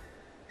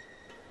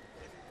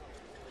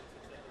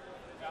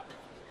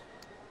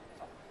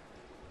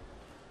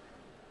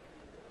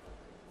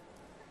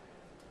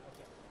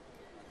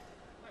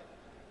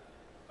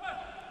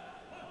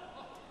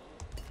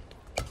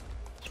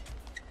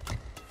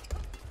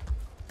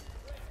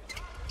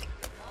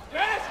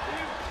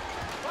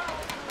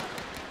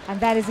 And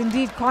that is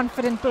indeed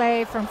confident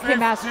play from Kim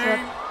Astrup.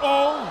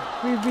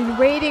 We've been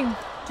waiting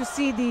to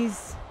see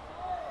these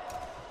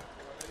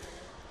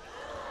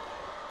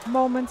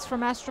moments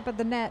from Astrup at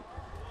the net.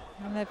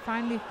 And they've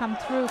finally come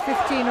through.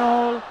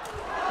 15-all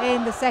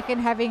in the second,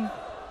 having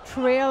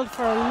trailed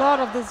for a lot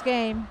of this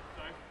game.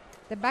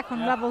 They're back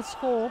on level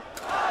score.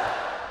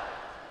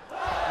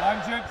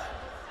 Lunge.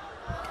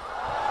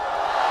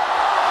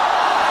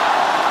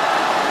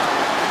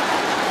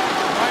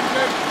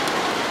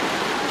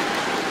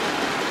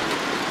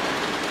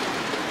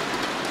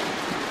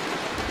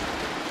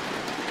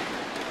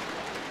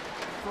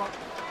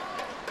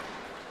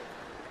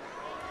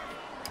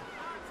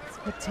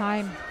 Good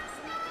time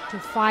to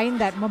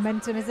find that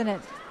momentum, isn't it?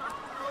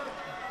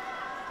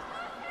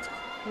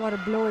 What a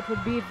blow it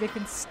would be if they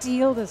can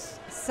steal this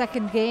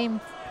second game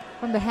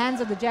from the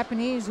hands of the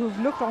Japanese, who've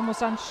looked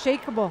almost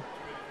unshakable.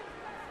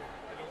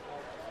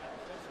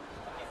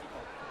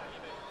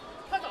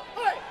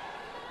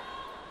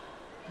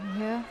 And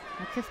here,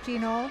 at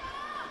 15-all,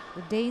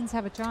 the Danes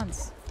have a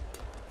chance.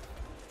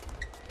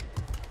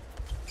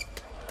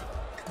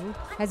 Ooh,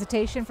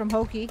 hesitation from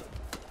Hoki.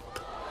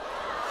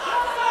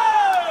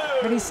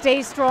 But he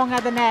stays strong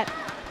at the net.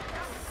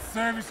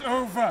 Service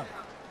over.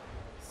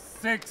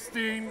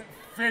 16-15.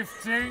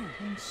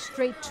 And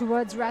straight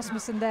towards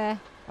Rasmussen there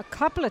a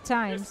couple of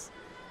times.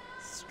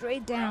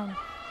 Straight down.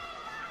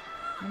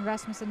 And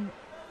Rasmussen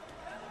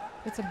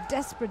with some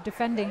desperate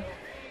defending.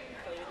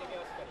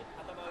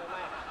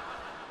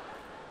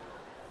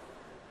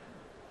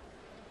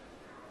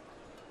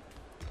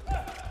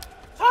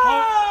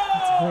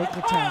 That's a great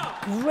return.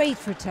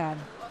 Great return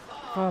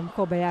from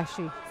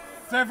Kobayashi.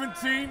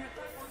 17-15.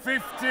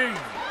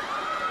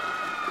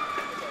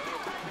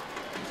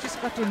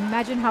 Just got to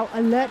imagine how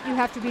alert you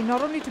have to be,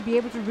 not only to be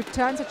able to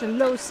return such a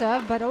low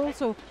serve, but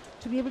also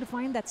to be able to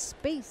find that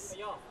space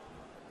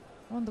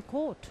on the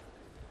court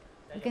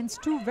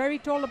against two very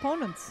tall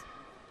opponents.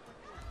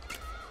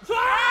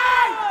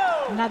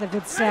 Another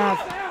good serve.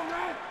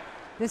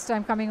 This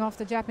time coming off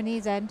the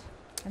Japanese end.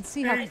 And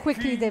see how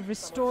quickly they've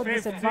restored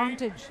this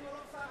advantage.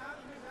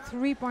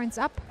 3 points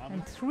up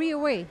and 3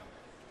 away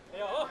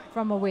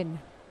from a win.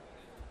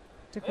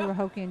 Takura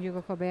Hoki and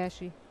Yugo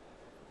Kobayashi.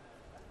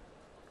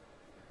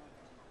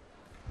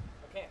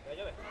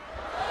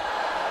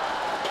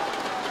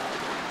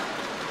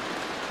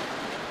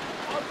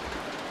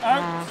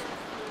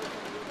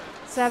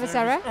 Service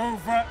error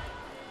over.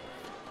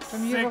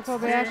 from Yugo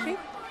Kobayashi.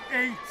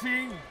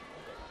 18.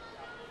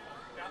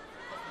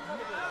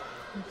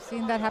 We've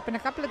seen that happen a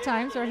couple of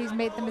times where he's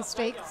made the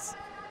mistakes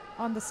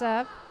on the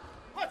serve.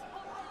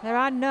 There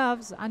are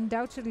nerves,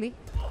 undoubtedly,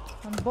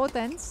 on both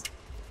ends.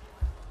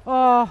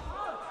 Oh,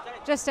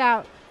 just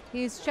out.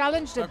 He's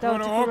challenged it though,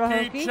 Takura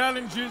Hoki.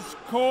 Challenges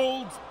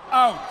called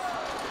out.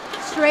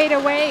 Straight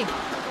away.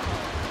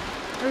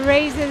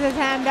 Raises his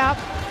hand up.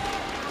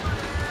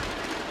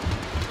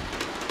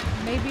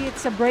 Maybe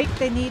it's a break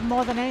they need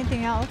more than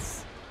anything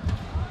else.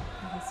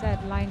 Like I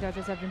said, line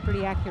judges have been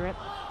pretty accurate.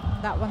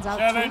 That one's out.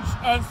 Challenge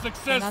too.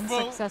 unsuccessful. An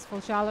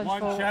unsuccessful challenge One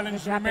for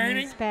challenge the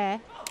Japanese remaining.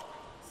 pair.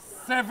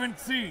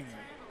 17-18.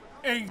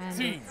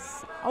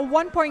 It's a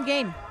 1 point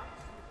game.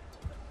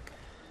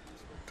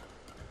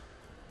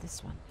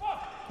 This one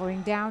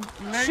going down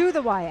to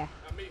the wire.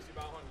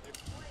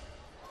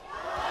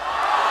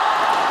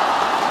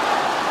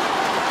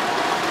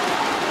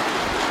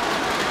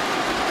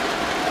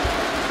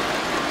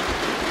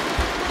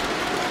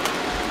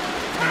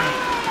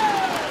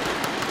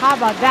 How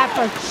about that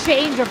for a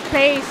change of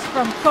pace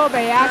from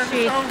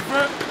Kobayashi?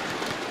 Over.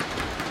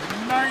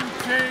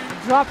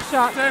 19. Drop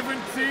shot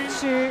 17.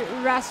 to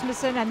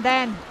Rasmussen and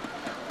then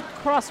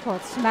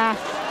cross-court smash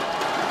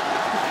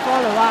to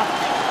follow up.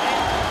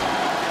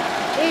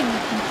 In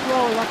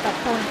control of that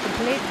point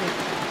completely.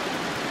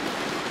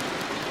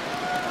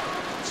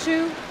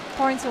 2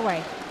 points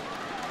away.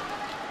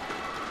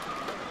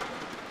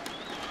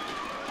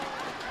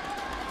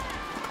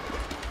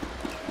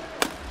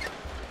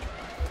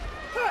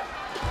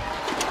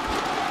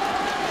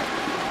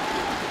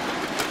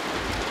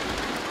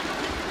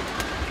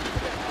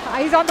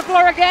 He's on the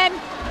floor again.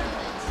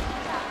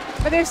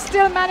 but they've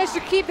still managed to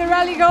keep the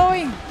rally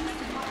going.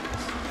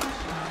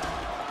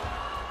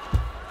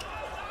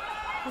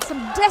 There's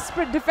some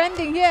desperate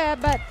defending here,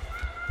 but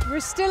we're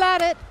still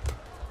at it.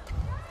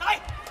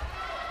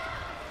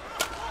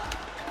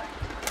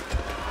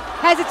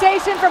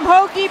 Hesitation from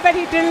Hoki, but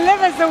he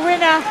delivers the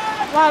winner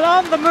while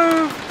on the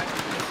move.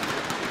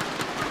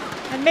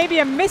 And maybe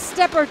a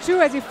misstep or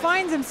two as he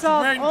finds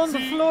himself on the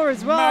floor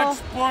as well.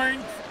 Match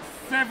point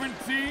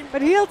 17.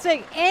 But he'll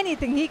take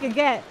anything he can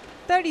get.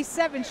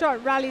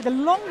 37-shot rally, the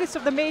longest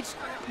of the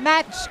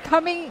match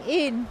coming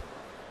in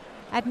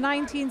at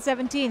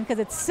 19-17, because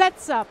it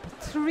sets up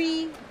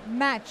 3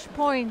 match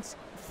points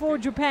for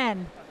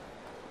Japan.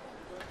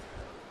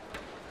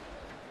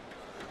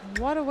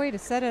 What a way to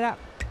set it up.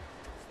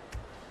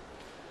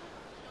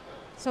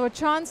 So a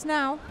chance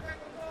now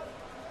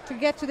to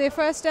get to their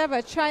first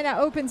ever China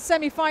Open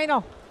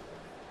semi-final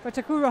for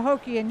Takuro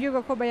Hoki and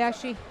Yugo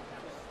Kobayashi.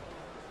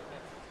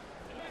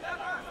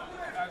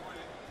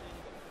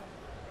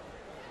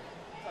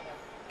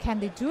 Can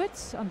they do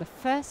it on the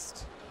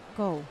first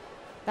go?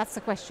 That's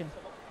the question.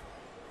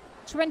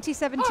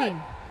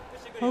 2017,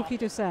 Hoki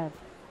to serve.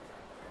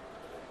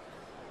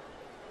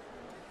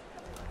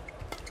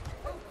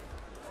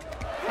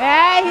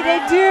 Hey,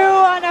 they do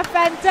on a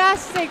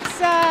fantastic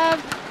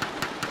serve.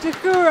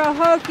 Takuro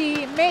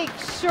Hoki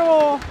makes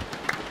sure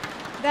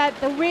that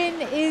the win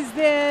is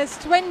theirs,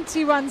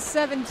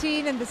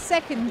 21-17 in the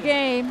second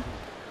game.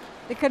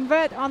 They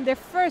convert on their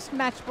first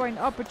match point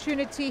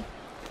opportunity,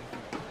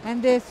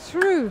 and they're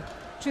through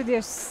to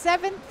their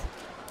 7th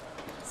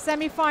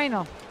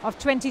semi-final of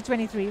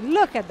 2023.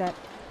 Look at that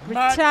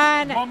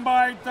return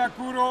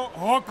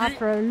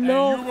after a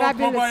low,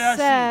 fabulous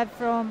serve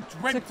from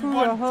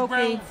Takuro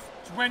Hoki.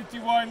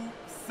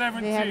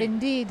 21-17. They have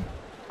indeed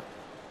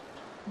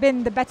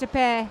been the better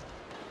pair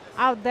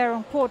out there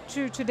on court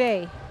 2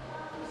 today.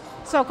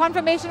 So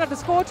confirmation of the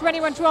score,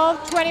 21-12,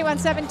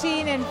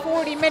 21-17 in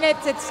 40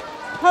 minutes. It's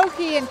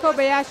Hoki and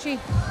Kobayashi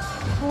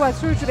who are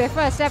through to their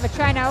first ever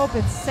China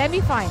Open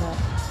semi-final.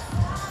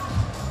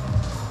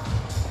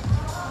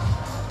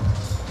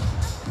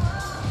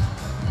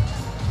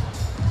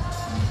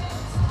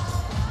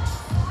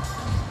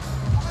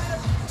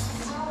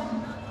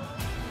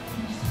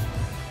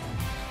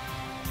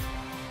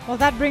 Well,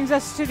 that brings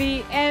us to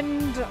the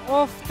end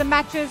of the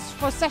matches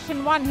for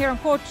session 1 here on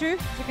court 2.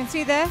 As you can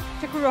see there,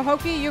 Takuro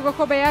Hoki, Yugo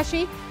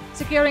Kobayashi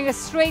securing a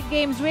straight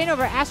games win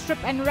over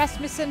Astrup and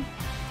Rasmussen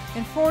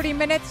in 40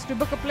 minutes to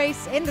book a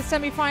place in the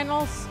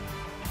semi-finals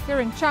here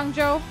in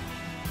Changzhou.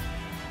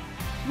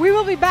 We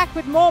will be back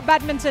with more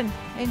badminton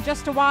in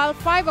just a while.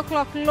 5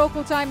 o'clock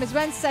local time is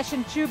when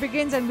session 2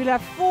 begins, and we'll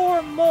have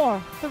 4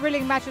 more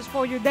thrilling matches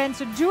for you then.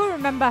 So do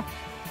remember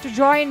to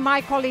join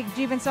my colleague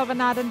Jeevan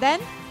Selvanathan then.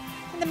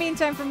 In the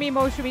meantime, from me,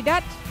 Mo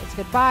Shubidat, it's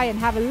goodbye and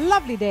have a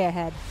lovely day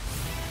ahead.